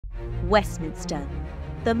Westminster,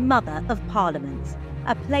 the mother of parliaments,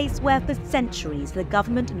 a place where for centuries the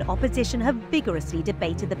government and opposition have vigorously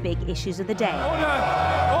debated the big issues of the day.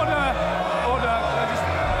 Order!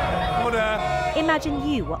 Imagine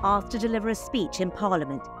you were asked to deliver a speech in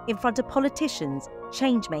Parliament in front of politicians,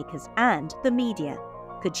 changemakers and the media.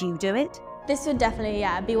 Could you do it? This would definitely,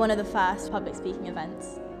 be one of the first public speaking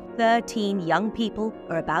events. 13 young people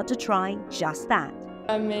are about to try just that.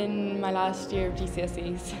 I'm in my last year of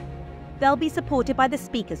GCSEs. They'll be supported by the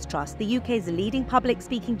Speakers Trust, the UK's leading public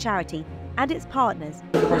speaking charity, and its partners.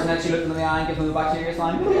 The person next to you, look them in the eye and give them a back serious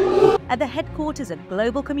line. At the headquarters of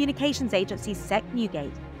global communications agency SEC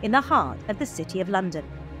Newgate, in the heart of the City of London.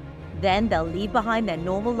 Then they'll leave behind their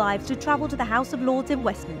normal lives to travel to the House of Lords in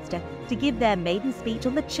Westminster to give their maiden speech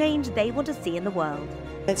on the change they want to see in the world.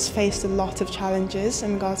 It's faced a lot of challenges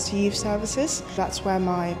in regards to youth services. That's where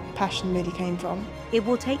my passion really came from. It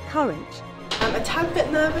will take courage. I'm a tad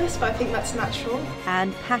bit nervous, but I think that's natural.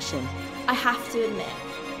 And passion. I have to admit,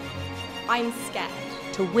 I'm scared.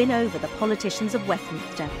 To win over the politicians of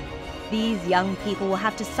Westminster. These young people will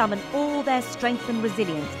have to summon all their strength and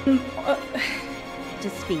resilience to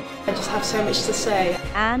speak. I just have so much to say.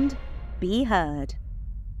 And be heard.